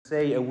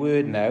Say a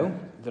word now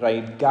that I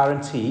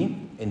guarantee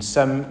in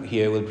some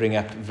here will bring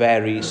up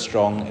very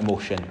strong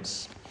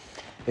emotions.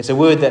 It's a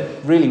word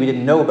that really we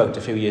didn't know about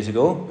a few years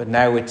ago, but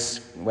now it's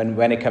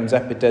when it comes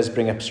up, it does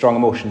bring up strong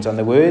emotions. And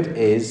the word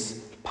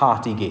is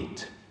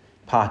Partygate.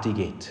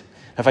 Partygate.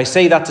 If I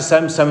say that to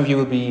some of you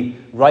will be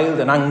riled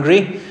and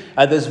angry.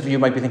 Others of you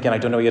might be thinking, I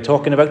don't know what you're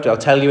talking about. I'll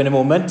tell you in a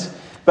moment.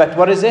 But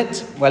what is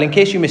it? Well, in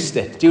case you missed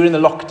it, during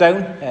the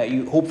lockdown,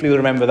 you hopefully will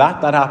remember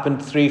that. That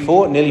happened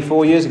nearly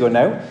 4 years ago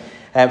now.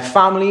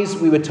 Families,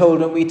 we were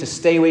told, weren't we, to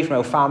stay away from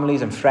our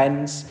families and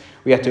friends.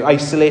 We had to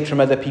isolate from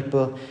other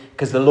people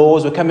because the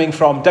laws were coming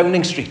from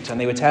Downing Street and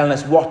they were telling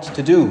us what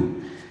to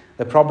do.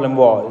 The problem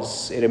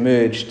was, it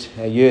emerged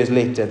years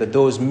later, that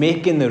those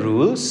making the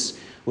rules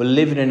were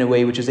living in a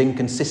way which was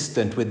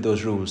inconsistent with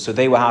those rules. So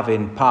they were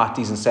having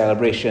parties and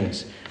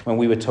celebrations when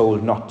we were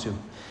told not to.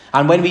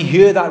 And when we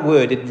hear that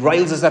word, it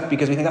riles us up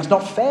because we think that's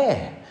not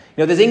fair.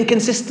 There's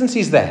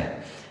inconsistencies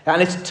there.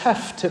 And it's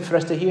tough for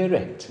us to hear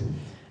it.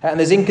 And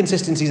there's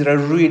inconsistencies that are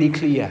really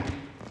clear.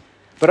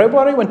 But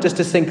what I want us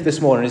to think this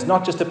morning is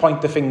not just to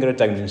point the finger at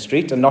Downing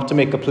Street and not to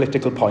make a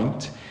political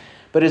point,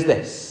 but is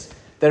this.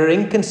 There are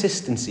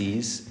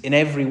inconsistencies in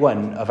every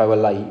one of our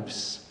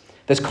lives.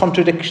 There's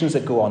contradictions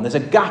that go on. There's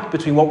a gap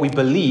between what we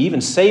believe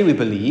and say we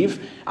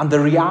believe and the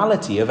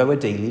reality of our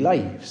daily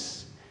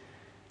lives.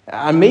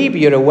 And maybe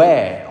you're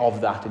aware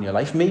of that in your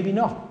life, maybe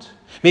not.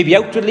 Maybe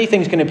outwardly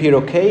things can appear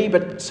okay,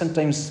 but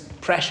sometimes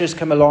pressures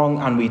come along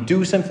and we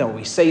do something or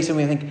we say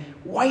something and think,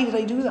 why did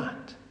I do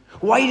that?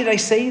 Why did I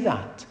say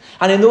that?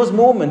 And in those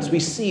moments we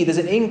see there's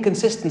an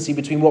inconsistency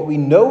between what we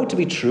know to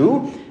be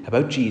true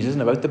about Jesus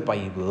and about the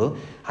Bible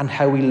and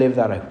how we live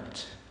that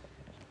out.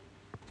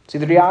 See,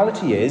 the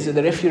reality is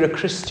that if you're a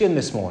Christian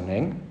this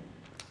morning,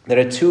 there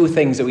are two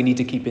things that we need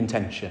to keep in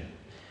tension.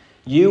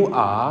 You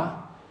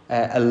are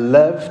a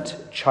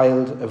loved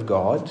child of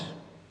God,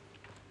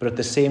 but at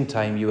the same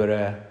time you are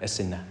a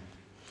sinner.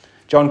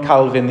 John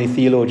Calvin, the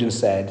theologian,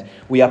 said,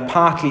 we are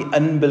partly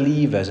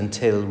unbelievers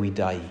until we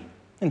die.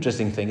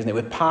 Interesting thing, isn't it?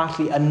 We're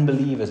partly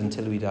unbelievers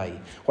until we die.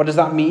 What does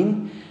that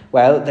mean?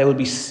 Well, there will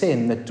be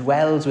sin that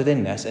dwells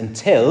within us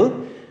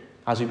until,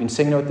 as we've been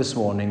singing about this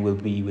morning, we'll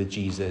be with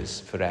Jesus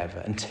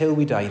forever. Until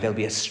we die, there'll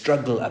be a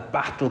struggle, a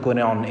battle going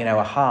on in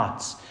our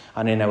hearts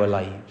and in our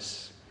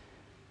lives.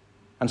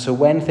 And so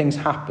when things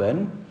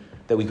happen,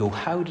 that we go,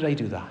 how did I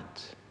do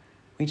that?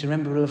 We need to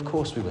remember, well, of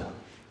course we will.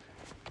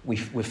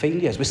 We're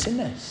failures, we're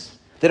sinners.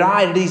 There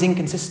are these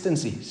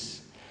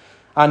inconsistencies.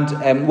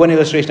 And one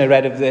illustration I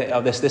read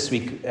of this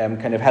week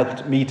kind of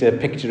helped me to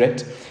picture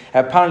it.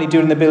 Apparently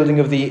during the building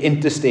of the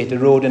interstate, a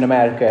road in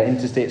America,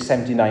 Interstate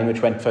 79,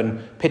 which went from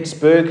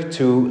Pittsburgh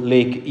to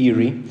Lake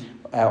Erie,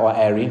 or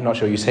Erie, I'm not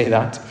sure you say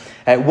that.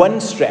 One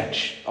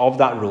stretch of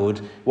that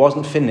road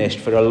wasn't finished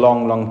for a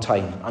long, long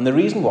time. And the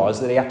reason was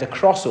that they had to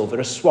cross over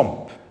a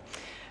swamp.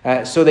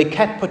 So they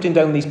kept putting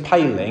down these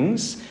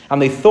pilings,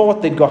 and they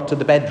thought they'd got to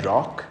the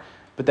bedrock,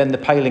 but then the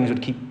pilings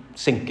would keep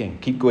sinking,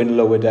 keep going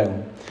lower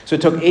down. So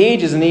it took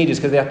ages and ages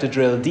because they had to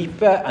drill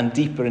deeper and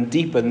deeper and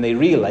deeper than they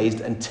realised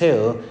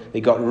until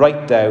they got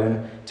right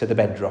down to the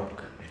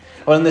bedrock.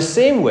 Well, in the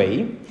same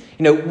way,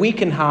 we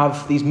can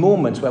have these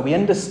moments where we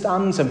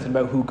understand something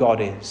about who God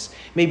is.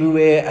 Maybe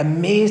we're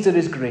amazed at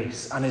his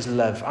grace and his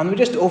love, and we're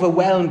just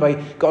overwhelmed by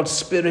God's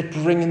Spirit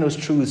bringing those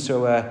truths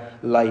to our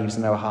lives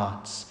and our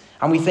hearts.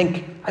 And we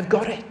think, I've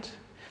got it.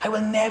 I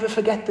will never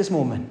forget this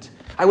moment.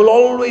 I will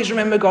always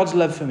remember God's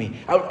love for me.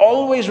 I will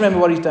always remember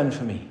what he's done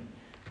for me.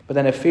 But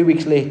then a few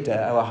weeks later,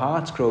 our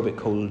hearts grow a bit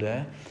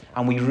colder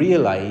and we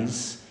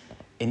realise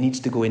it needs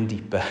to go in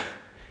deeper.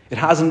 It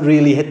hasn't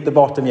really hit the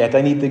bottom yet.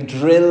 I need to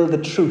drill the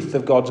truth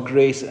of God's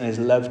grace and his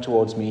love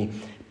towards me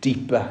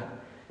deeper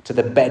to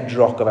the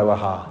bedrock of our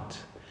heart.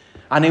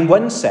 And in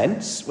one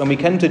sense, when we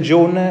come to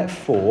Jonah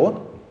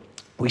 4,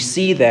 we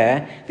see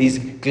there these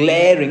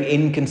glaring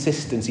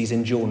inconsistencies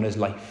in Jonah's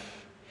life.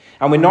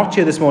 And we're not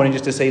here this morning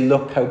just to say,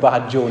 look how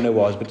bad Jonah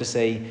was, but to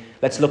say,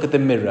 let's look at the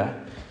mirror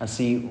and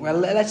see, well,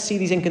 let's see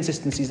these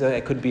inconsistencies that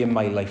it could be in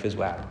my life as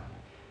well.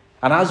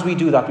 And as we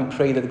do that, we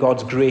pray that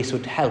God's grace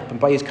would help,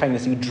 and by his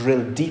kindness, he would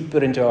drill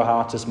deeper into our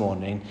hearts this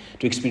morning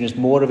to experience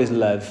more of his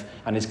love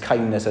and his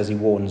kindness as he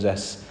warns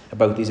us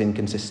about these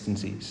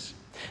inconsistencies.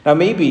 Now,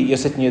 maybe you're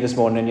sitting here this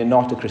morning and you're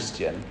not a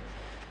Christian.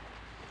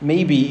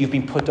 Maybe you've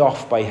been put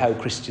off by how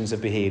Christians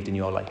have behaved in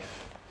your life.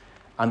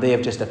 And they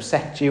have just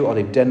upset you, or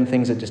they've done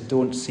things that just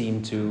don't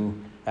seem to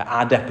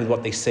add up with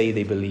what they say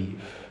they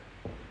believe.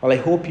 Well, I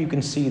hope you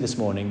can see this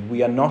morning,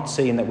 we are not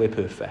saying that we're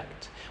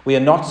perfect. We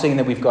are not saying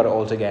that we've got it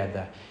all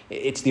together.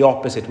 It's the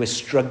opposite. We're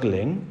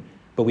struggling,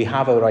 but we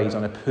have our eyes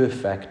on a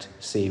perfect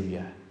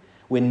Saviour.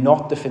 We're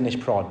not the finished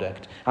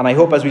product. And I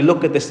hope as we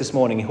look at this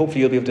morning,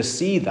 hopefully you'll be able to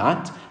see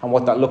that and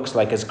what that looks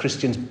like as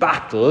Christians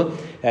battle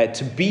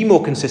to be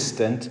more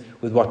consistent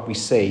with what we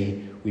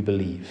say we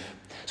believe.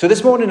 So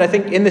this morning, I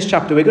think in this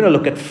chapter, we're going to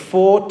look at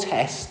 4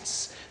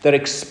 tests that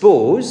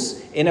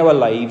expose in our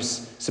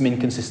lives some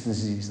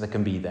inconsistencies that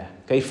can be there.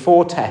 Okay,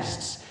 4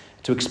 tests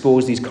to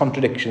expose these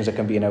contradictions that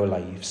can be in our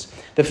lives.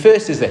 The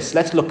first is this.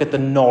 Let's look at the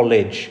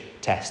knowledge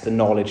test, the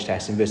knowledge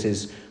test in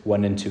verses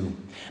 1 and 2.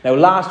 Now,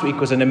 last week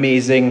was an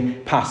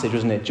amazing passage,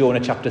 wasn't it? Jonah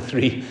chapter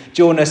 3.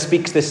 Jonah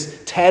speaks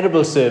this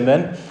terrible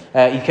sermon.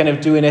 He's kind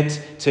of doing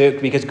it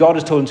because God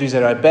has told him to. He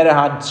said, I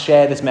better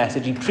share this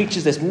message. He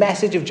preaches this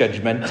message of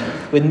judgment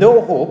with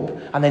no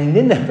hope. And then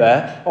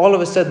Nineveh, all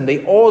of a sudden,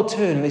 they all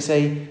turn and they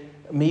say,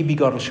 maybe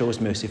God will show us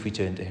mercy if we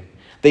turn to him.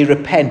 They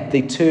repent.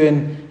 They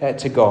turn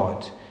to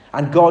God.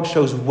 And God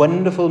shows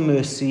wonderful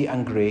mercy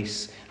and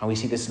grace. And we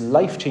see this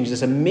life change,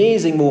 this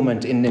amazing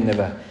moment in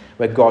Nineveh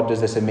where God does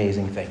this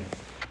amazing thing.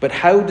 But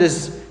how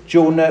does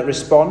Jonah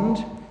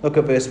respond? Look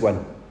at verse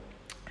 1.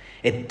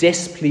 It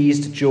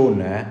displeased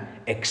Jonah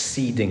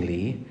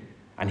exceedingly,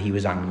 and he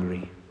was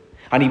angry.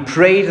 And he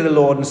prayed to the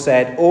Lord and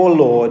said, O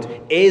Lord,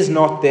 is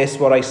not this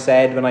what I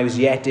said when I was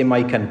yet in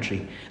my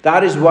country?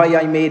 That is why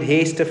I made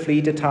haste to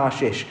flee to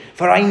Tarshish.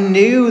 For I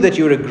knew that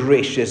you are a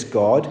gracious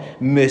God,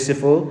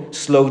 merciful,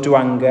 slow to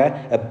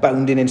anger,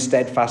 abounding in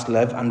steadfast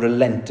love, and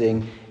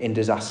relenting in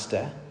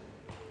disaster.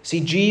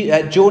 See,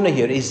 Jonah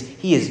here is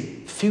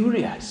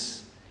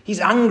furious. He's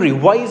angry.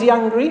 Why is he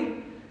angry?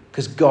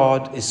 Because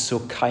God is so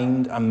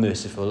kind and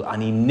merciful,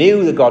 and he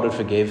knew that God would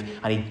forgive,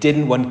 and he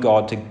didn't want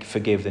God to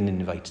forgive the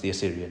Ninevites, the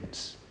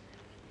Assyrians.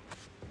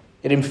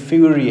 It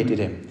infuriated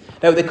him.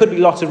 Now, there could be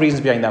lots of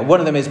reasons behind that. One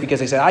of them is because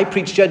they said, I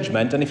preach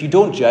judgment, and if you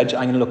don't judge,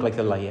 I'm going to look like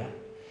the liar.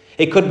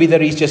 It could be that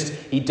he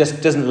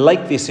just doesn't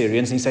like the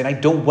Assyrians, and he's saying, I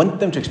don't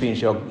want them to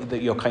experience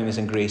your kindness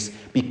and grace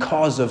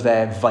because of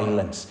their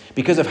violence,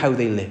 because of how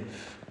they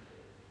live,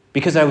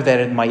 because of how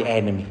they're my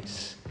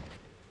enemies.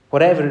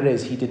 Whatever it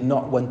is, he did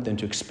not want them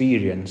to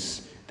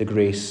experience the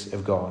grace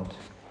of God.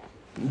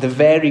 The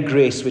very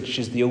grace which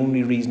is the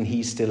only reason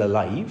he's still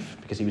alive,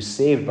 because he was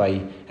saved by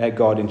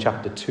God in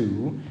chapter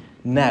 2,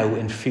 now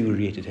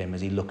infuriated him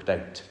as he looked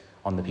out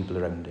on the people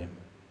around him.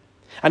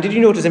 And did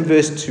you notice in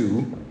verse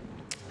 2,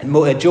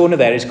 Jonah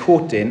there is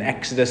quoting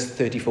Exodus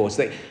 34.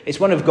 So it's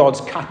one of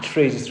God's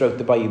catchphrases throughout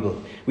the Bible.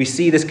 We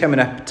see this coming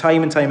up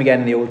time and time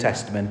again in the Old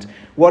Testament.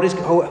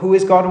 Who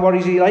is God and what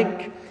is he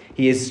like?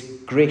 He is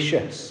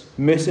gracious,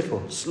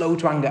 merciful, slow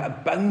to anger,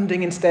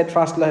 abounding in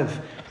steadfast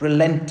love,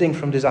 relenting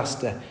from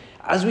disaster.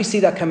 As we see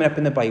that coming up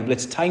in the Bible,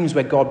 it's times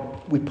where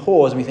we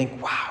pause and we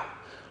think, wow,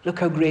 look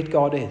how great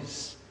God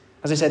is.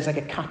 As I said, it's like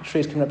a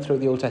catchphrase coming up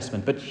throughout the Old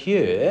Testament. But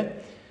here,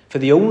 for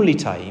the only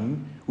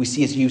time, we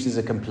see it used as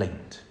a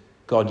complaint.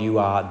 God, you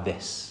are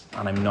this,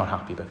 and I'm not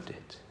happy about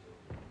it.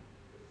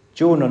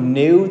 Jonah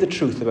knew the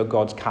truth about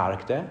God's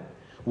character,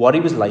 what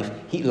he was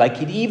like.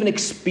 He'd even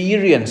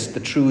experienced the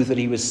truth that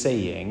he was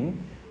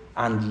saying,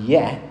 and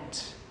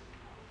yet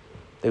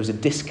there was a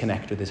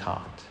disconnect with his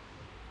heart.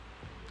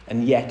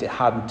 And yet it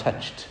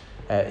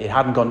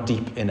hadn't gone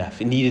deep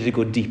enough. It needed to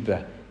go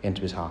deeper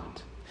into his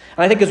heart.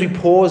 And I think as we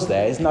pause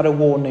there, isn't that a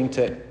warning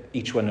to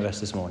each one of us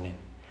this morning?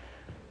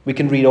 We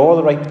can read all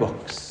the right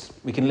books.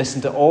 We can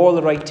listen to all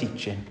the right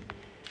teaching.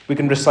 We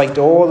can recite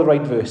all the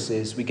right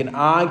verses. We can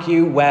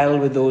argue well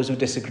with those who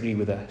disagree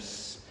with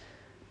us.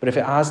 But if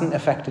it hasn't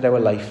affected our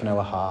life and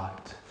our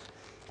heart,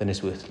 then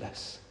it's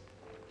worthless.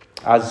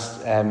 As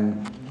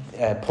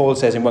Paul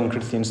says in 1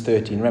 Corinthians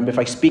 13, remember, if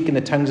I speak in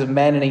the tongues of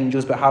men and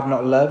angels but have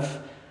not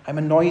love, I'm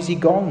a noisy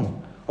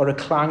gong or a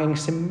clanging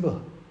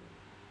cymbal.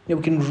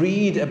 We can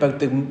read about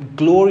the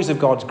glories of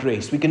God's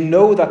grace. We can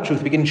know that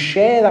truth. We can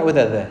share that with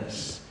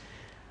others.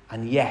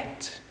 And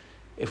yet,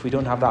 if we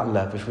don't have that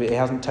love, if it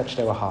hasn't touched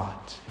our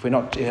heart, if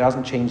it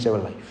hasn't changed our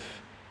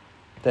life,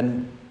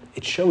 then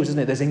it shows, doesn't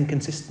it? There's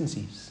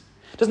inconsistencies.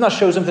 Doesn't that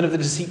show something of the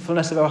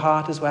deceitfulness of our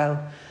heart as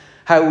well?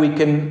 How we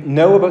can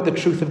know about the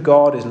truth of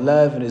God, his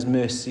love and his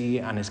mercy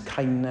and his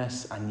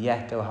kindness, and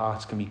yet our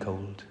hearts can be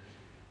cold.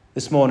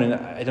 This morning,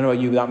 I don't know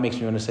about you, but that makes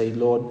me want to say,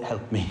 Lord,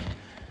 help me.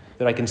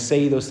 That I can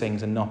say those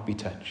things and not be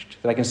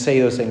touched. That I can say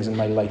those things in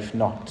my life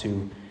not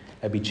to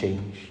be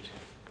changed.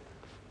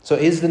 So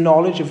is the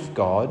knowledge of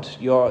God,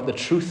 the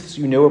truths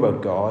you know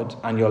about God,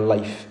 and your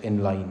life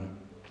in line?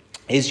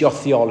 Is your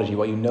theology,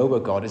 what you know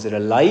about God, is it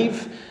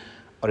alive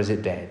or is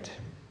it dead?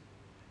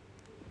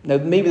 Now,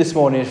 maybe this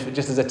morning,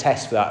 just as a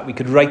test for that, we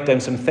could write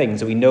down some things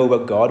that we know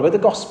about God, about the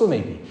gospel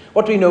maybe.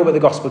 What do we know about the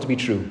gospel to be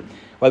true?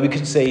 Well, we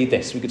could say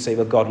this. We could say,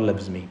 well, God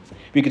loves me.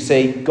 We could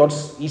say,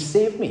 He's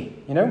saved me,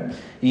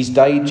 He's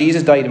died.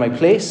 Jesus died in my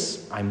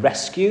place. I'm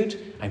rescued.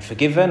 I'm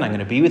forgiven. I'm going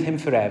to be with him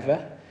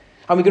forever.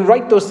 And we can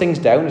write those things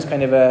down as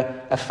kind of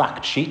a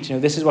fact sheet.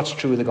 This is what's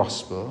true of the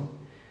gospel.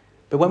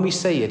 But when we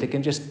say it, it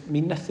can just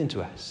mean nothing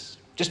to us.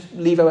 Just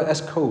leave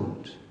us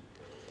cold.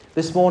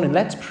 This morning,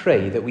 let's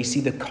pray that we see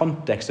the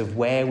context of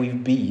where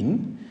we've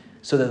been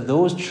so that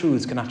those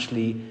truths can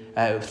actually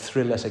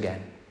thrill us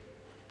again.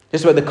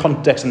 Just about the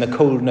context and the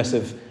coldness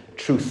of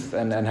truth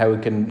and how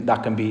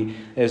that can be.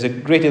 There's a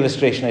great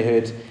illustration I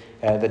heard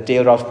that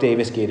Dale Ralph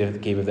Davis gave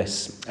of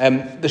this.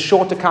 The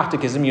Shorter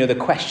Catechism, the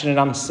question and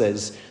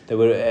answers that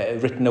were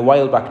written a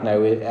while back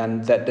now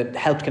and that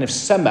helped kind of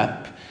sum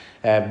up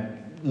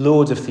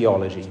loads of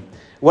theology.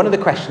 One of the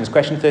questions,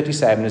 question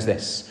 37, is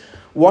this.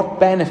 What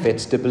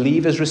benefits do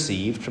believers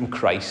receive from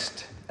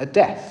Christ at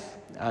death?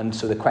 And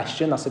so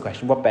that's the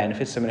question, what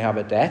benefits somebody have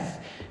at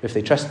death if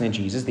they trust in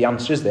Jesus? The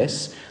answer is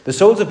this: the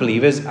souls of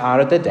believers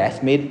are at their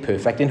death made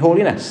perfect in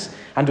holiness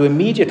and do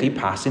immediately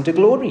pass into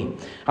glory.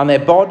 And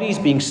their bodies,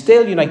 being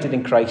still united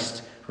in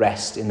Christ,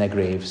 rest in their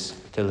graves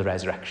till the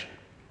resurrection.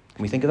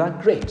 And we think of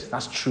that, great,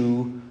 that's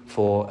true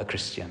for a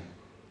Christian.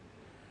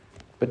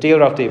 But Dale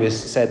Ralph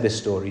Davis said this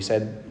story. He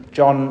said,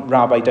 John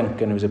Rabbi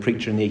Duncan, who was a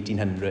preacher in the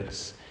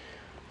 1800s,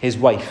 his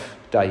wife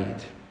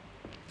died,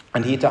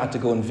 and he had to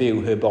go and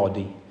view her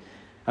body.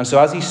 And so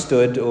as he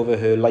stood over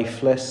her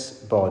lifeless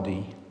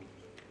body,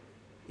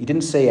 he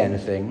didn't say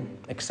anything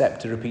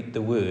except to repeat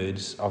the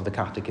words of the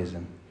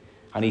catechism.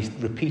 And he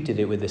repeated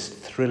it with this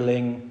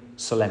thrilling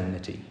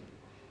solemnity.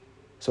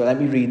 So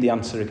let me read the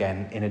answer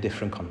again in a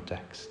different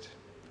context.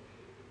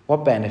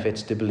 What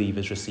benefits do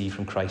believers receive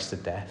from Christ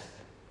at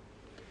death?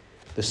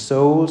 The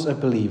souls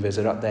of believers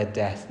are at their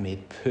death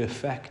made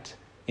perfect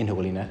in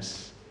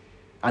holiness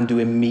and do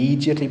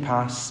immediately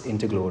pass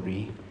into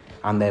glory,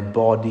 and their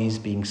bodies,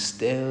 being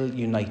still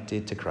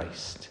united to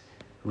Christ,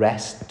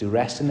 rest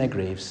in their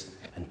graves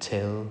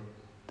until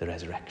the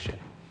resurrection.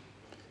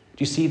 Do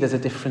you see there's a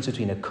difference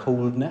between a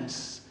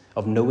coldness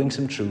of knowing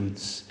some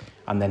truths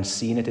and then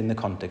seeing it in the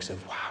context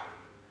of, wow,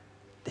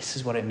 this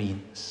is what it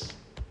means.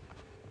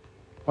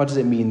 What does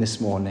it mean this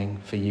morning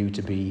for you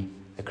to be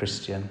a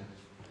Christian?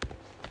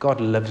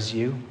 God loves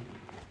you.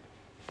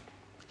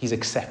 He's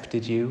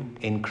accepted you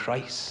in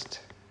Christ.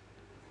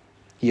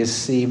 He has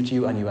saved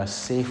you and you are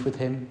safe with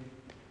him.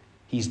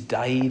 He's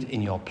died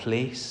in your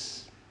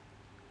place.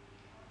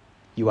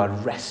 You are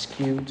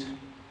rescued.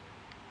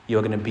 You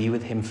are going to be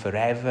with him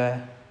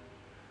forever.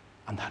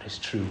 And that is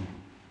true.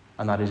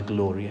 And that is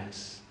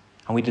glorious.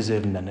 And we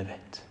deserve none of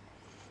it.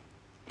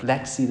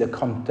 Let's see the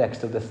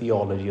context of the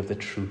theology of the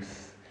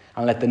truth.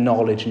 And let the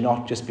knowledge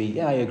not just be,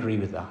 yeah, I agree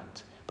with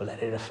that, but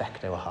let it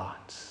affect our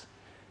hearts.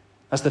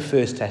 That's the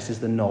first test, is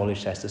the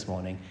knowledge test this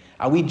morning.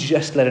 Are we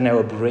just letting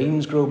our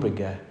brains grow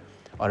bigger?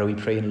 Or are we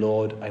praying,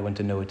 Lord, I want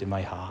to know it in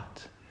my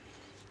heart?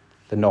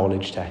 The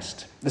knowledge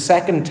test. The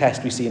second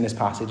test we see in this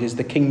passage is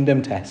the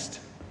kingdom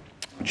test.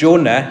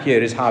 Jonah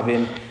here is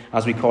having,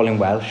 as we call in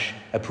Welsh,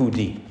 a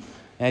pwdi.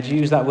 Do you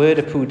use that word,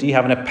 a pwdi?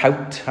 Having a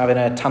pout, having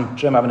a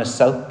tantrum, having a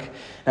sulk.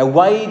 Now,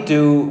 why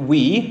do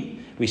we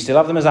still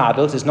have them as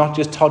adults, it's not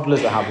just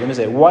toddlers that have them, is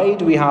it? Why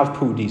do we have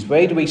pwdis?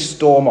 Why do we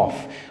storm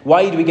off?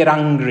 Why do we get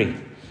angry?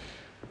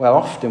 Well,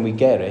 often we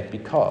get it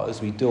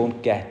because we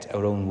don't get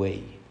our own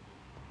way.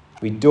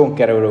 We don't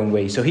get our own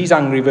way. So he's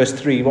angry, verse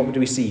 3, what do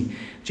we see?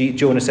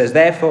 Jonah says,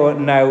 therefore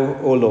now,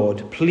 O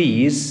Lord,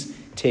 please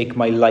take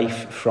my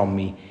life from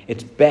me.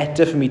 It's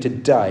better for me to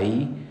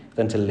die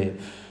than to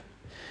live.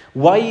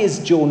 Why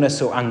is Jonah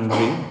so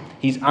angry?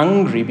 He's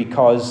angry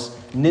because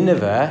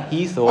Nineveh,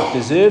 he thought,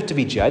 deserved to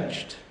be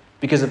judged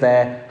because of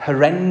their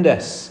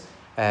horrendous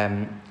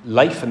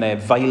life and their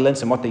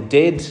violence and what they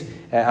did,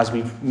 as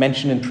we've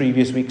mentioned in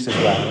previous weeks as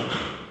well.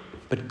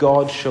 But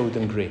God showed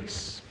them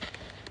grace,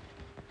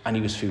 and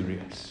he was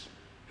furious.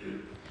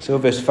 So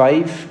verse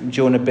 5,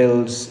 Jonah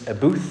builds a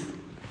booth.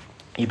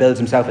 He builds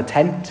himself a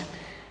tent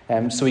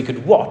so he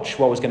could watch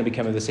what was going to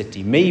become of the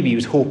city. Maybe he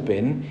was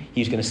hoping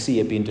he was going to see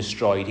it being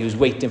destroyed. He was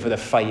waiting for the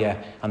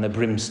fire and the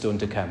brimstone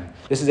to come.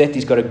 This is it.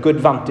 He's got a good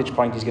vantage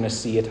point. He's going to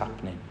see it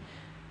happening.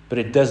 But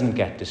it doesn't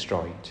get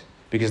destroyed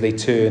because they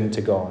turn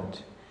to God.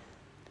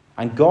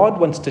 And God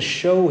wants to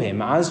show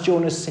him, as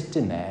Jonah's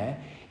sitting there,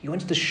 he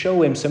wants to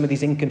show him some of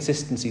these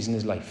inconsistencies in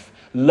his life.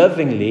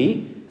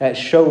 Lovingly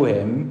show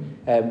him,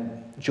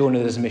 Jonah,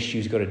 there's some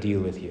issues you've got to deal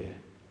with here.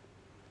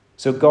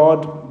 So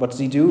God, what does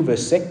he do?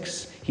 Verse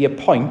 6, he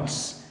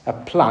appoints a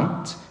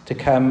plant to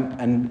come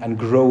and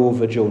grow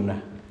over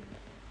Jonah.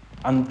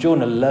 And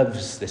Jonah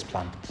loves this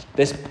plant.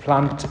 This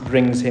plant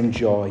brings him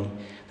joy.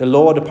 The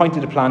Lord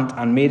appointed a plant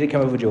and made it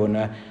come over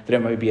Jonah, that it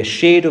might be a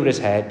shade over his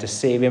head to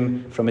save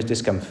him from his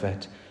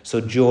discomfort. So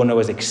Jonah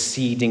was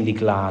exceedingly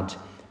glad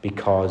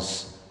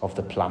because of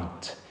the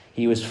plant.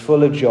 He was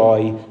full of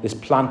joy. This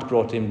plant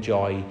brought him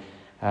joy.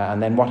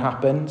 And then what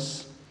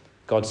happens?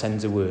 God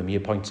sends a worm. He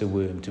appoints a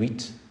worm to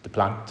eat the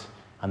plant.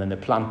 And then the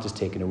plant is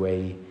taken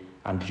away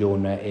and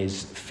Jonah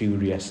is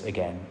furious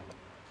again.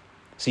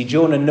 See,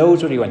 Jonah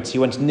knows what he wants. He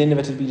wants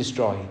Nineveh to be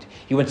destroyed.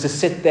 He wants to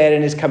sit there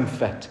in his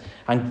comfort.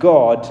 And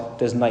God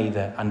does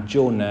neither. And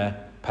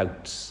Jonah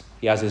pouts.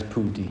 He has his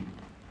pwdi.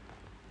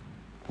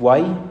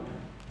 Why?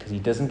 Because he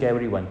doesn't get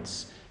what he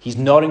wants. He's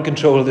not in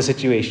control of the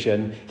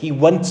situation. He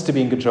wants to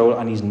be in control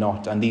and he's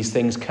not. And these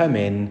things come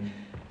in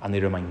and they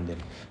remind him.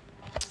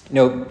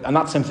 And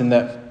that's something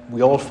that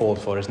we all fall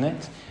for, isn't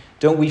it?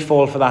 Don't we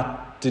fall for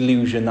that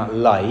delusion, that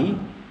lie,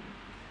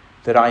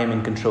 that I am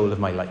in control of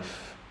my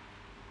life?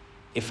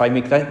 If I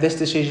make this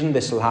decision,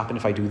 this will happen.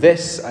 If I do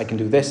this, I can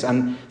do this.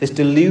 And this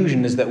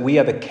delusion is that we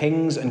are the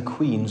kings and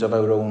queens of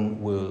our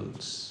own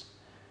worlds.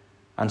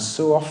 And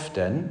so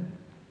often,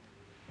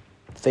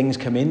 things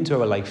come into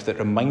our life that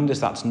remind us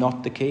that's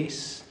not the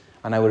case.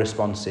 And our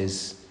response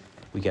is,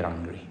 we get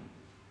angry.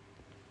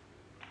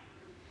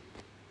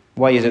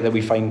 Why is it that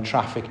we find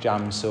traffic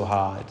jams so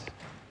hard?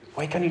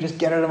 Why can't you just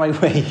get out of my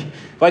way?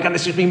 Why can't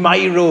this just be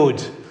my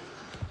road?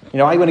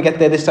 I want to get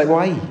there this time.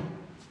 Why?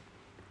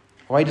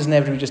 Why doesn't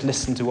everybody just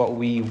listen to what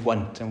we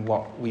want and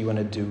what we want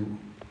to do?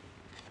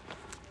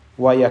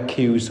 Why are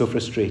queues so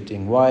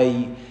frustrating?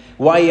 Why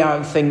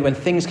when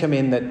things come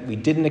in that we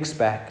didn't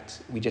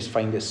expect, we just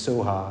find it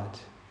so hard?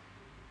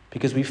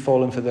 Because we've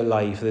fallen for the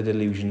lie, for the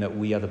delusion that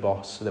we are the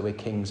boss, that we're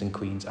kings and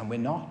queens, and we're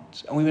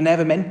not. And we were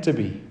never meant to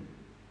be.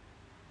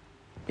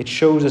 It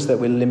shows us that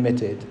we're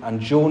limited.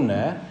 And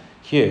Jonah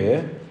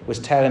here was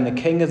telling the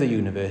king of the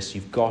universe,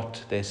 you've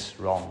got this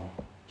wrong.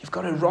 You've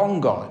got it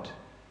wrong, God.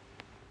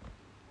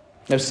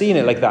 Now, seeing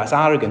it like that, it's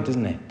arrogant,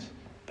 isn't it?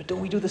 But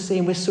don't we do the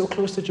same? We're so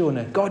close to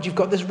Jonah. God, you've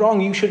got this wrong.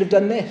 You should have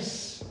done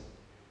this.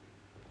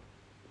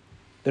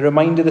 The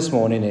reminder this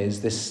morning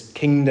is this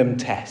kingdom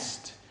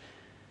test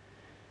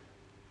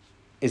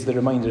is the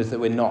reminder that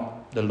we're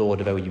not the Lord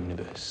of our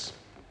universe.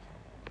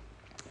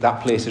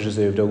 That place is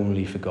reserved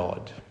only for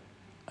God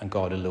and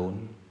God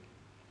alone.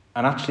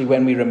 And actually,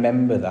 when we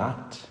remember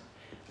that,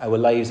 our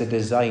lives are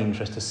designed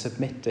for us to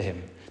submit to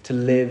him, to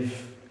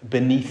live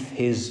beneath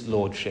his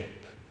lordship.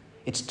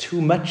 It's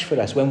too much for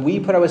us. When we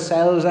put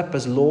ourselves up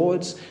as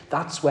lords,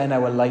 that's when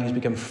our lives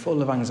become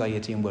full of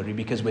anxiety and worry,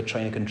 because we're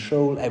trying to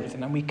control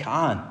everything, and we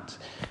can't,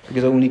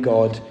 because only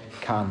God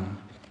can.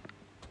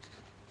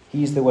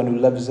 He's the one who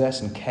loves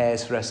us and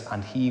cares for us,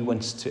 and he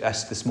wants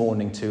us this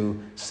morning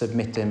to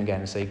submit to him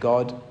again and say,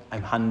 God,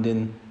 I'm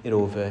handing it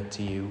over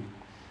to you.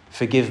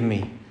 Forgive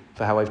me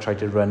for how I've tried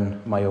to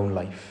run my own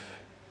life.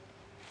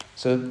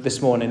 So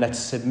this morning, let's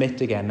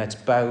submit again. Let's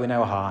bow in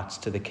our hearts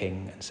to the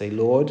King and say,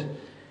 Lord,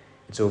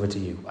 it's over to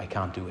you. I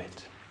can't do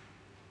it.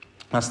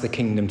 That's the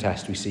kingdom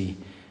test we see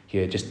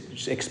here,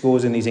 just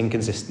exposing these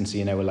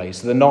inconsistencies in our lives.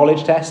 So the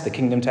knowledge test, the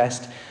kingdom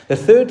test. The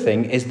third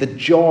thing is the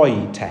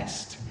joy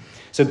test.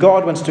 So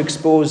God wants to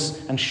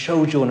expose and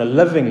show Jonah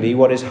lovingly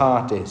what his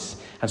heart is.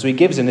 And so he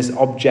gives him this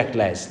object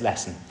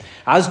lesson.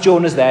 As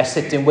Jonah's there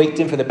sitting,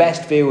 waiting for the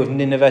best view of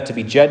Nineveh to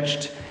be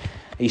judged,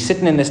 he's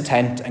sitting in this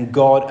tent, and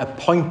God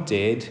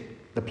appointed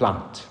the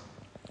plant.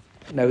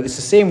 Now, it's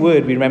the same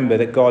word we remember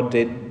that God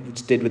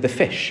did with the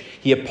fish.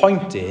 He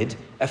appointed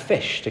a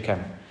fish to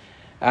come.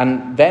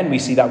 And then we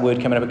see that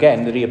word coming up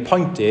again, that he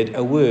appointed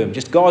a worm.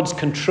 Just God's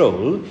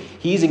control.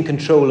 He's in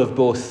control of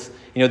both,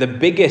 the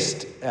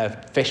biggest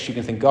fish you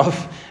can think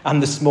of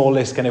and the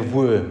smallest kind of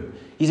worm.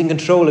 He's in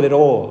control of it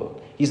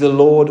all. He's the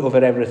Lord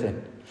over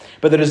everything.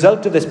 But the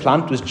result of this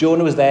plant was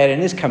Jonah was there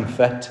in his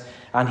comfort,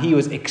 and he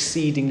was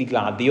exceedingly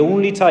glad. The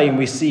only time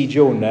we see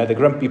Jonah, the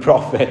grumpy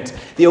prophet,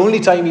 the only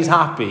time he's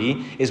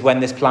happy is when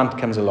this plant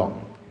comes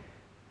along.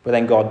 But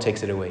then God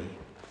takes it away.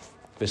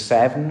 Verse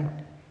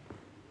 7,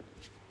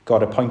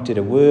 God appointed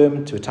a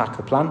worm to attack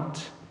the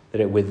plant,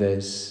 that it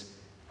withers,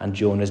 and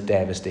Jonah's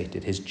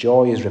devastated. His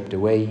joy is ripped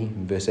away.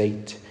 In verse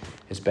 8,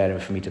 it's better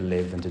for me to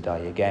live than to die.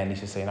 Again,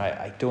 he's just saying,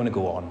 I don't want to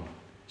go on.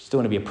 I just don't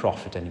want to be a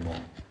prophet anymore.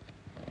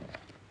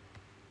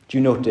 Do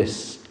you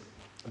notice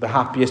the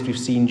happiest we've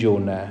seen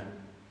Jonah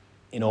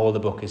in all the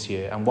book is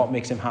here? And what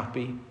makes him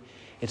happy?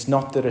 It's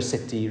not that a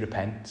city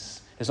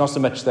repents. It's not so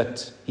much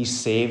that he's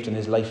saved and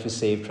his life is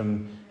saved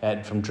from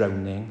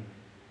drowning.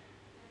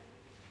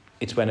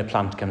 It's when a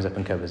plant comes up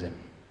and covers him.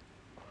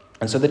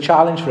 And so the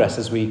challenge for us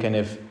as we kind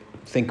of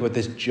think about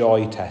this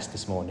joy test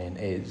this morning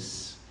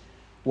is,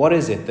 what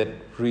is it that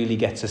really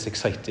gets us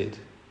excited?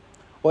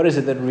 What is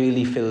it that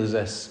really fills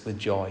us with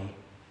joy?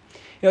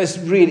 It's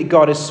really,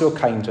 God is so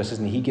kind to us,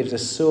 isn't he? He gives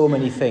us so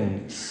many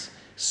things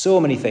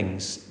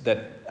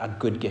that are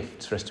good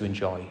gifts for us to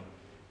enjoy.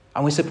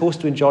 And we're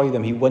supposed to enjoy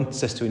them. He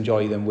wants us to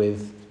enjoy them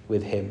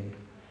with him.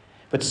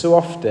 But so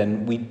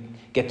often we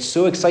get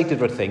so excited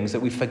about things that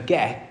we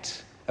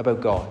forget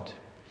about God.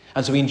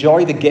 And so we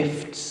enjoy the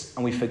gifts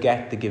and we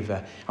forget the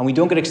giver. And we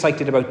don't get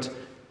excited about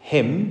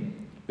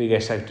him, we get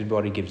excited about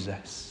what he gives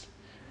us.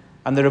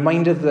 And the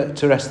reminder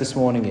to us this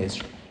morning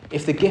is,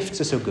 if the gifts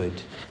are so good,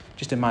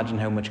 just imagine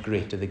how much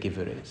greater the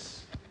giver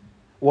is.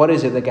 What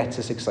is it that gets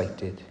us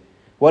excited?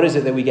 What is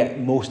it that we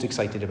get most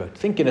excited about?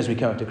 Thinking as we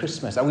come up to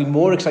Christmas, are we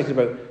more excited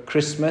about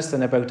Christmas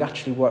than about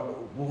actually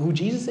who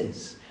Jesus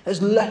is?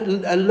 There's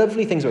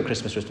lovely things about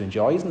Christmas for us to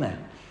enjoy, isn't there?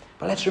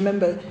 But let's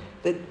remember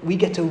that we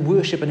get to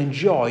worship and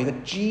enjoy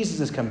that Jesus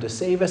has come to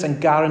save us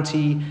and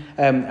guarantee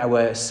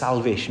our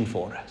salvation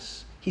for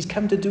us. He's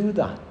come to do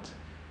that.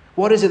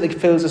 What is it that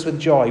fills us with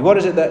joy? What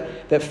is it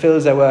that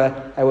fills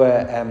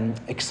our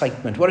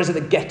excitement? What is it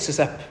that gets us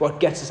up? What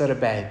gets us out of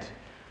bed?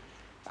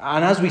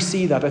 And as we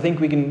see that, I think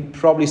we can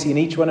probably see in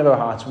each one of our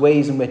hearts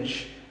ways in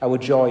which our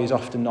joy is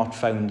often not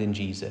found in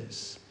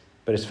Jesus,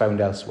 but is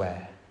found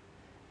elsewhere.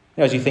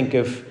 As you think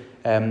of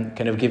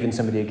kind of giving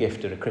somebody a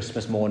gift at a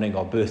Christmas morning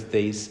or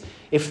birthdays,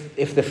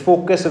 if the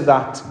focus of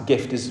that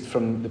gift is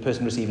from the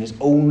person receiving is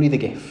only the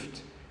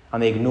gift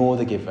and they ignore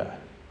the giver,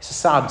 it's a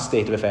sad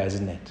state of affairs,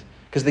 isn't it?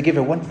 Because the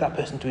giver wants that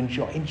person to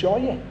enjoy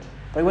it.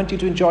 But I want you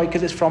to enjoy it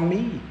because it's from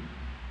me.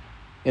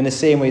 In the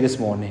same way this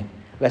morning,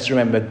 let's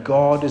remember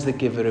God is the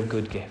giver of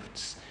good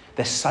gifts.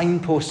 They're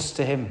signposts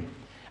to him.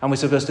 And we're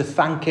supposed to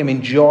thank him,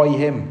 enjoy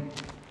him.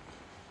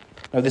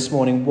 Now this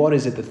morning, what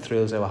is it that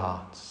thrills our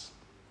hearts?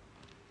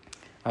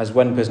 As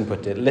one person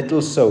put it,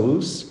 little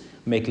souls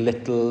make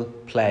little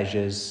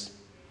pleasures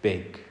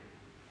big.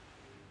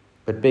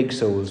 But big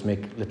souls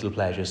make little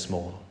pleasures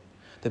small.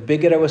 The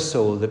bigger our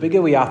soul, the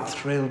bigger we are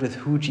thrilled with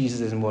who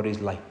Jesus is and what he's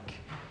like.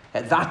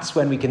 That's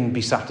when we can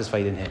be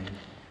satisfied in him.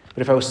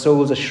 But if our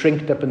souls are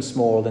shrinked up and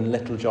small, then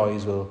little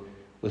joys will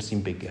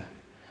seem bigger.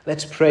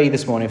 Let's pray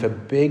this morning for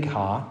big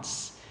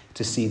hearts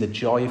to see the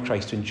joy of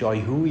Christ, to enjoy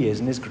who he is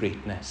and his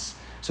greatness,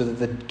 so that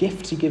the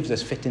gifts he gives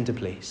us fit into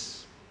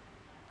place,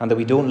 and that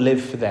we don't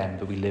live for them,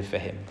 but we live for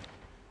him.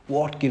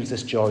 What gives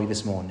us joy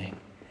this morning?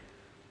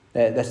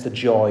 That's the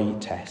joy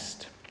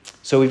test.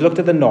 So we've looked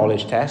at the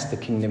knowledge test, the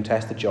kingdom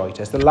test, the joy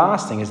test. The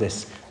last thing is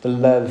this, the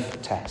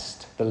love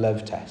test. The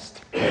love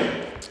test.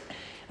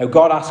 Now,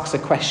 God asks a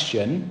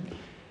question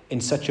in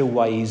such a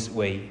wise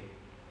way.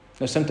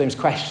 Now, sometimes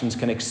questions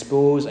can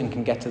expose and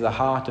can get to the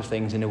heart of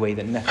things in a way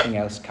that nothing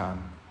else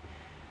can.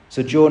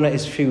 So Jonah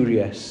is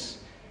furious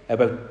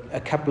about a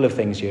couple of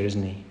things here,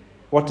 isn't he?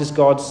 What's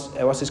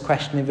his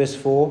question in verse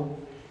 4?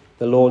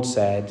 The Lord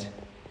said,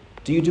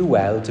 "Do you do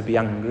well to be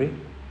angry?"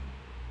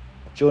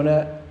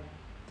 Jonah,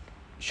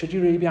 should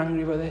you really be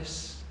angry about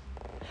this?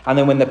 And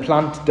then when the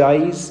plant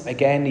dies,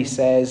 again he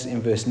says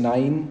in verse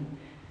 9,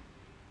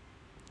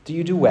 "Do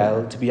you do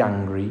well to be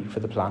angry for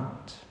the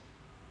plant?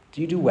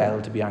 Do you do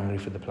well to be angry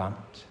for the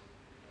plant?"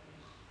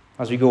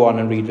 As we go on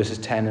and read verses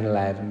 10 and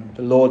 11,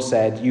 the Lord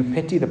said, "You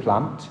pity the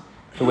plant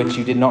for which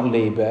you did not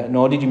labour,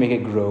 nor did you make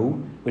it grow,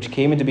 which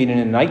came into being in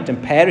a night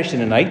and perished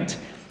in a night.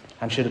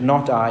 And should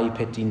not I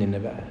pity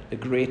Nineveh, the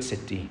great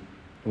city,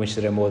 in which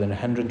there are more than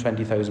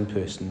 120,000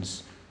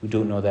 persons who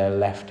don't know their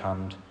left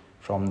hand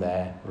from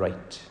their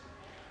right,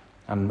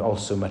 and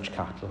also much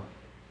cattle?"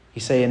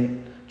 He's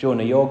saying,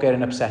 Jonah, you're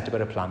getting upset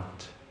about a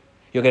plant.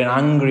 You're getting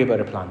angry about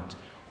a plant.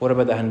 What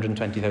about the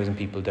 120,000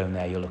 people down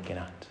there you're looking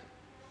at?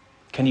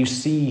 Can you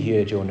see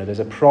here, Jonah, there's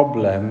a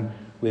problem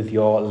with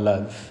your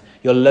love.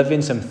 You're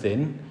loving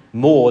something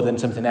more than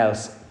something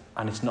else,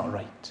 and it's not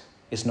right.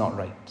 It's not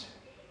right.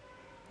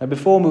 Now,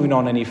 before moving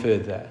on any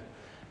further,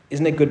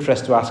 isn't it good for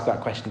us to ask that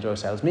question to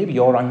ourselves? Maybe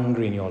you're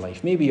angry in your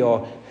life. Maybe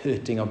you're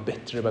hurting or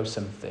bitter about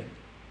something.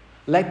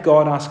 Let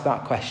God ask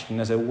that question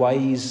as a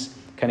wise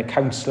kind of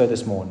counsellor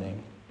this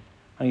morning.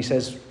 And he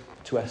says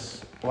to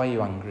us, why are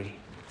you angry?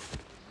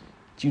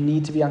 Do you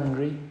need to be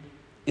angry?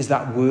 Is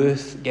that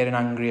worth getting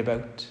angry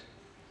about?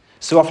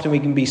 So often we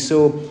can be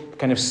so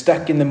kind of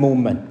stuck in the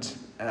moment,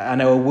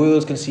 and our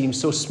worlds can seem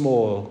so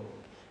small,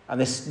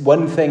 and this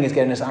one thing is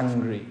getting us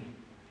angry.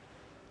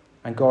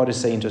 And God is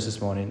saying to us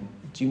this morning,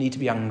 do you need to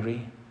be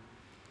angry?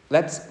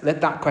 Let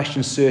that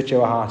question search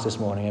our hearts this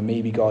morning, and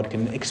maybe God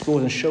can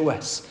expose and show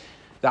us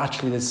that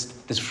actually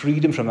there's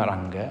freedom from that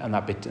anger and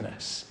that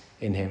bitterness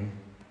in him.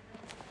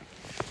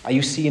 Are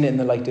you seeing it in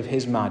the light of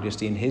his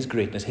majesty and his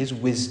greatness, his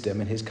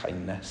wisdom and his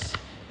kindness,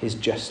 his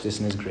justice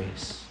and his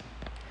grace?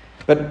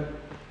 But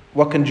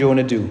what can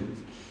Jonah do?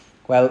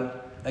 Well,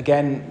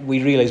 again,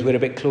 we realise we're a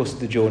bit closer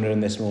to Jonah in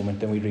this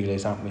moment than we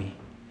realise, aren't we?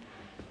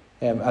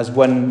 As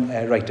one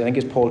writer, I think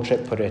it's Paul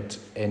Tripp, put it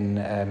in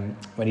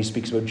when he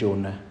speaks about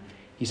Jonah.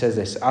 He says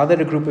this: are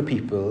there a group of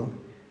people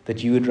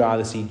that you would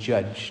rather see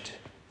judged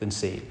than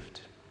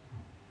saved?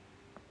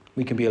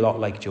 We can be a lot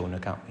like Jonah,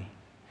 can't we?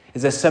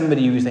 Is there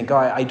somebody you think,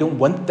 I don't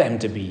want them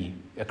to be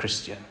a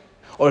Christian?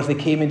 Or if they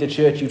came into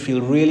church, you'd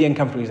feel really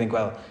uncomfortable. You think,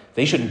 well,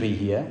 they shouldn't be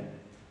here.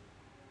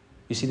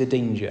 You see the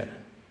danger?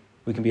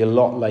 We can be a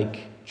lot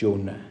like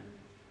Jonah.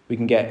 We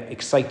can get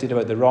excited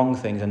about the wrong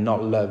things and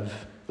not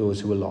love those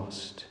who are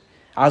lost.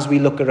 As we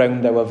look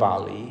around our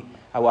valley,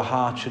 our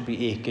heart should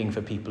be aching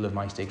for people of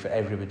my stake, for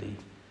everybody.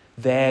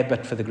 There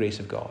but for the grace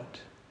of God.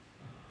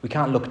 We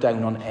can't look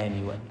down on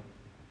anyone.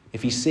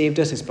 If he saved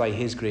us, it's by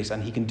his grace,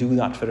 and he can do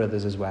that for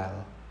others as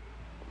well.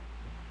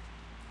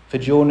 For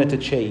Jonah to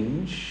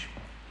change,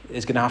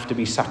 there's going to have to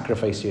be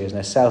sacrifice here, isn't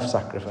there?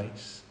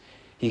 Self-sacrifice.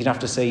 He's going to have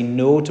to say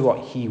no to what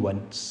he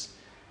wants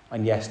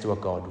and yes to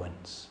what God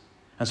wants.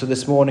 And so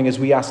this morning, as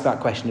we ask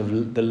that question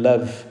of the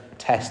love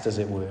test, as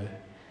it were,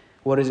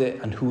 what is it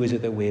and who is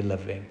it that we're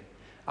loving?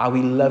 Are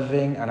we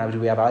loving, and do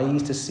we have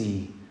eyes to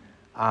see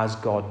as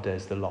God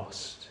does the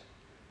lost?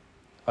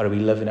 Or are we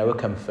loving our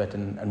comfort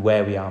and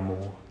where we are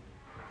more?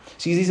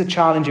 See, these are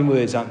challenging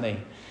words, aren't they?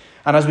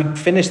 And as we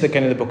finish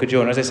the book of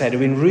Jonah, as I said, it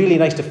would have been really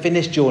nice to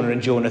finish Jonah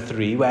in Jonah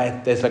 3,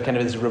 where there's like kind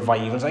of this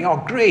revival. It's like,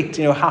 oh, great,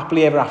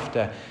 happily ever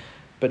after.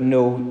 But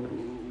no,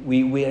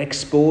 we're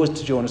exposed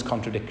to Jonah's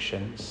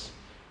contradictions.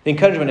 The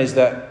encouragement is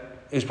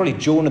that it was probably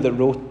Jonah that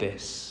wrote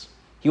this.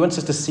 He wants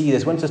us to see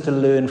this, wants us to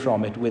learn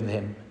from it with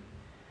him.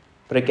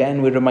 But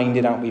again, we're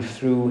reminded, aren't we,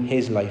 through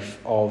his life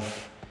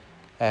of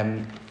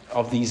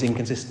these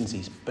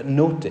inconsistencies. But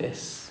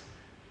notice,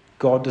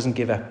 God doesn't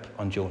give up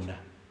on Jonah.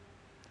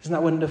 Isn't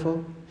that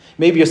wonderful?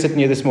 Maybe you're sitting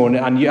here this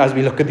morning and as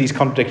we look at these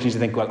contradictions, you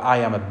think, well, I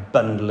am a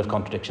bundle of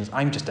contradictions.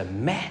 I'm just a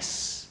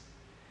mess.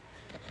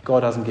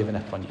 God hasn't given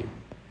up on you.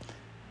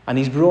 And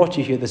he's brought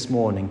you here this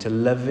morning to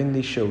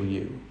lovingly show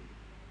you.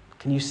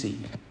 Can you see?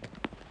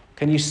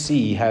 Can you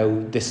see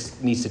how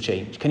this needs to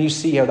change? Can you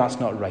see how that's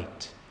not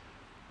right?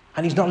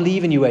 And he's not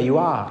leaving you where you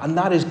are. And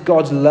that is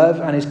God's love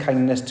and his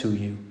kindness to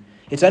you.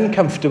 It's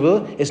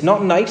uncomfortable. It's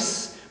not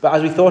nice. But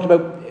as we thought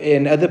about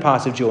in other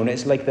parts of Jonah,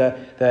 it's like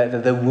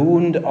the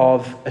wound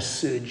of a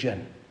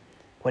surgeon,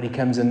 where he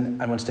comes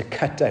in and wants to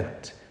cut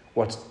out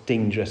what's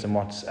dangerous and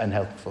what's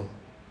unhelpful.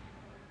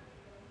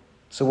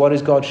 So what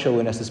is God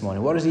showing us this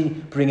morning? What is he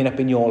bringing up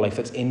in your life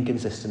that's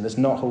inconsistent, that's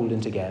not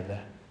holding together?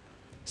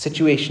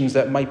 Situations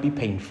that might be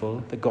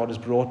painful, that God has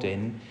brought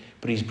in,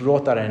 but he's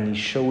brought that in and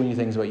he's showing you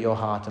things about your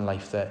heart and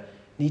life that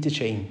need to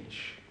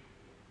change.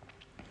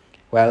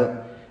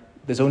 Well,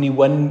 there's only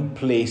one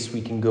place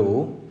we can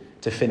go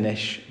to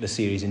finish the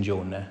series in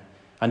Jonah.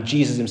 And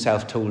Jesus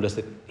himself told us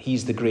that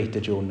he's the greater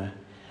Jonah.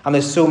 And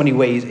there's so many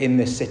ways in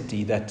this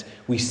city that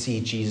we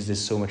see Jesus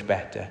is so much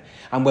better.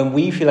 And when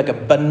we feel like a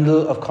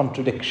bundle of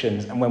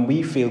contradictions, and when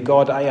we feel,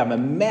 God, I am a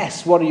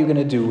mess, what are you going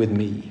to do with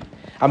me?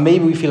 And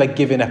maybe we feel like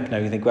giving up now.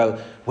 You think, well,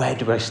 where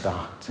do I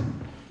start?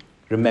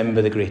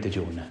 Remember the greater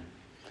Jonah.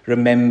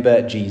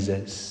 Remember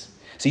Jesus.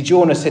 See,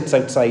 Jonah sits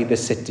outside the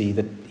city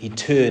that he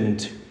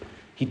turned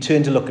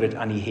to look at it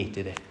and he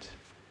hated it.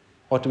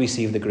 What do we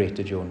see of the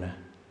greater Jonah?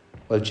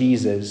 Well,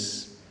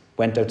 Jesus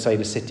went outside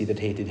a city that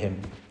hated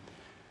him.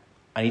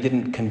 And he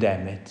didn't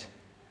condemn it.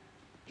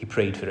 He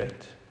prayed for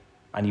it.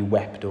 And he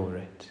wept over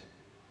it.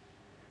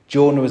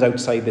 Jonah was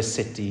outside the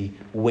city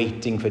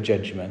waiting for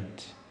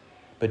judgment.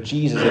 But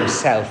Jesus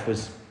himself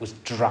was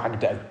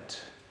dragged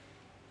out.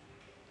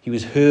 He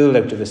was hurled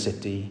out of the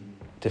city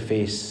to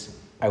face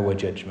our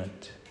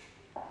judgment.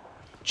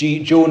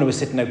 Jonah was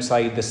sitting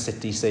outside the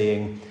city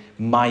saying,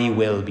 my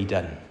will be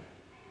done.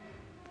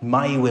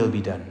 My will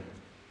be done.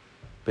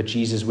 But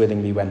Jesus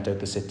willingly went out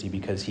the city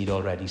because he'd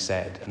already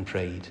said and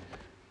prayed,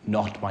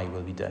 not my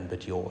will be done,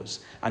 but yours.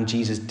 And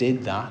Jesus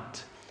did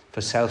that for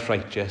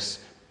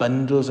self-righteous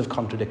bundles of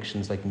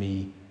contradictions like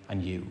me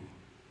and you.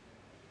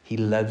 He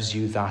loves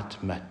you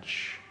that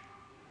much.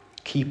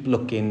 Keep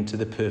looking to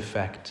the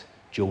perfect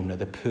Jonah,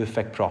 the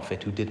perfect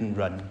prophet who didn't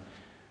run,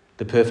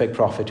 the perfect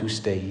prophet who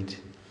stayed.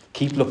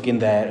 Keep looking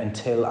there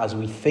until, as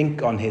we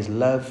think on his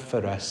love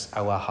for us,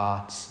 our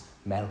hearts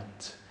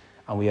melt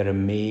and we are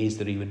amazed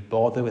that he would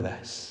bother with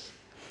us.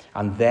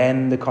 And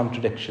then the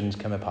contradictions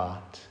come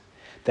apart.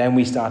 Then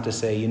we start to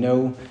say,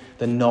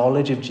 the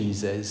knowledge of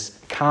Jesus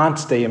can't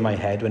stay in my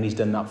head when he's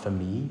done that for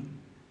me,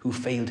 who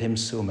failed him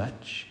so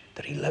much,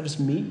 that he loves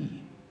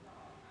me.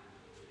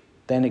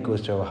 Then it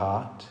goes to our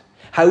heart.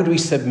 How do we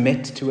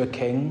submit to a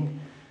king?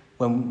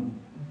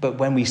 But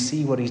when we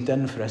see what he's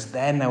done for us,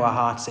 then our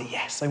hearts say,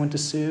 yes, I want to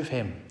serve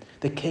him,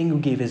 the king who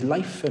gave his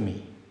life for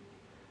me.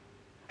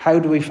 How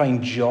do we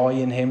find joy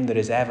in him that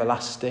is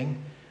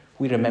everlasting?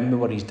 We remember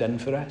what he's done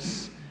for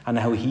us and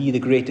how he, the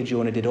greater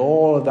Jonah, did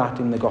all of that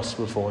in the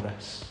gospel for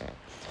us.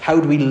 How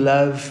do we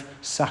love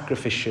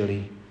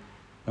sacrificially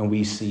when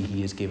we see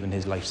he has given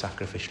his life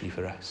sacrificially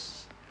for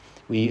us?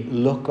 We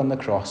look on the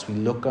cross, we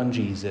look on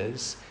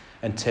Jesus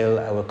until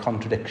our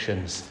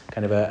contradictions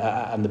and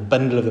the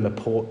bundle of them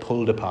are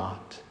pulled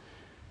apart.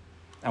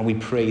 And we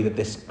pray that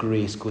this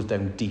grace goes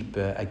down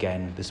deeper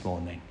again this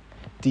morning.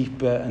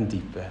 Deeper and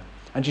deeper.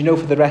 And for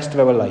the rest of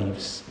our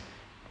lives,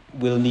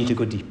 we'll need to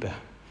go deeper.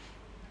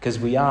 Because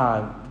we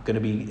are going to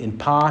be in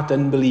part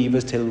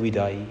unbelievers till we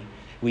die.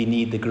 We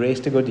need the grace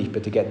to go deeper,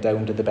 to get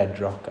down to the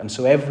bedrock. And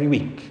so every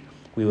week,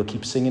 we will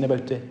keep singing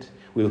about it.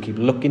 We will keep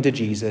looking to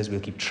Jesus. We'll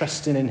keep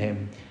trusting in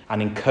him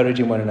and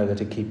encouraging one another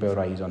to keep our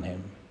eyes on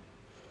him.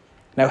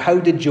 Now, how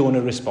did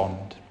Jonah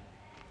respond?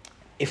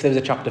 If there was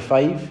a chapter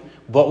 5,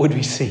 what would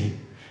we see?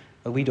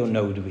 Well, we don't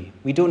know, do we?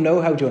 We don't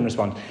know how Jonah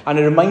responds. And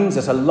it reminds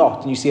us a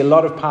lot, and you see a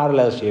lot of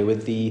parallels here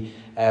with the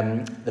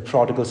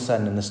prodigal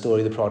son and the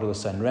story of the prodigal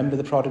son. Remember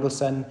the prodigal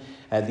son?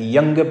 The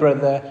younger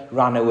brother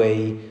ran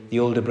away, the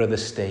older brother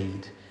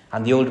stayed.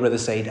 And the older brother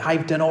said,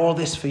 I've done all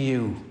this for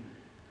you.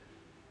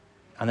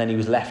 And then he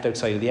was left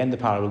outside. At the end of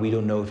the parable, we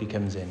don't know if he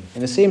comes in.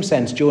 In the same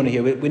sense, Jonah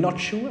here, we're not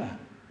sure.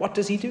 What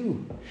does he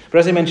do? But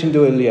as I mentioned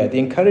earlier, the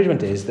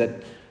encouragement is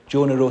that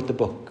Jonah wrote the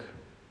book.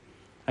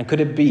 And could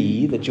it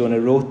be that Jonah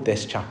wrote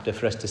this chapter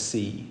for us to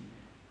see,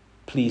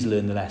 please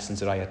learn the lessons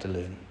that I had to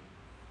learn?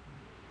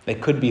 There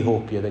could be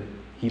hope here that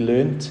he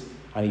learned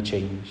and he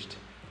changed.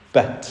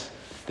 But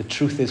the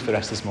truth is for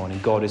us this morning,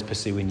 God is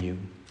pursuing you.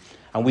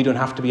 And we don't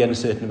have to be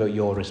uncertain about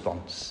your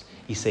response.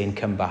 He's saying,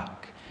 come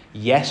back.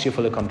 Yes, you're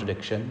full of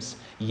contradictions.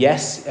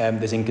 Yes,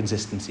 there's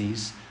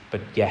inconsistencies.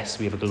 But yes,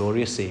 we have a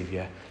glorious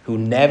Saviour who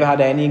never had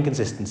any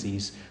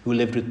inconsistencies, who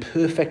lived with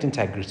perfect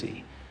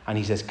integrity. And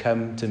he says,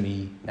 come to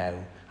me now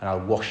and I'll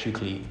wash you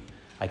clean.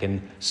 I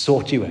can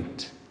sort you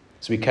out.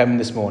 So we come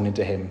this morning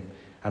to him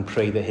and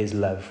pray that his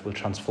love will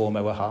transform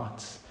our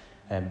hearts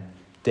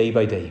day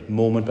by day,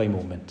 moment by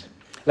moment.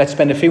 Let's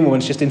spend a few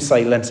moments just in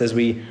silence as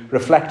we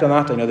reflect on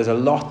that. I know there's a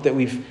lot that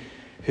we've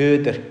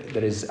heard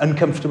that is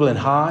uncomfortable and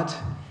hard,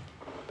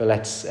 but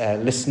let's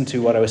listen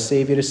to what our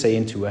Saviour is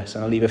saying to us.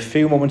 And I'll leave a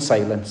few moments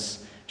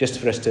silence just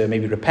for us to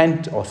maybe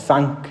repent or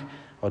thank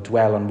or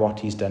dwell on what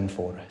he's done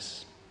for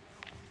us.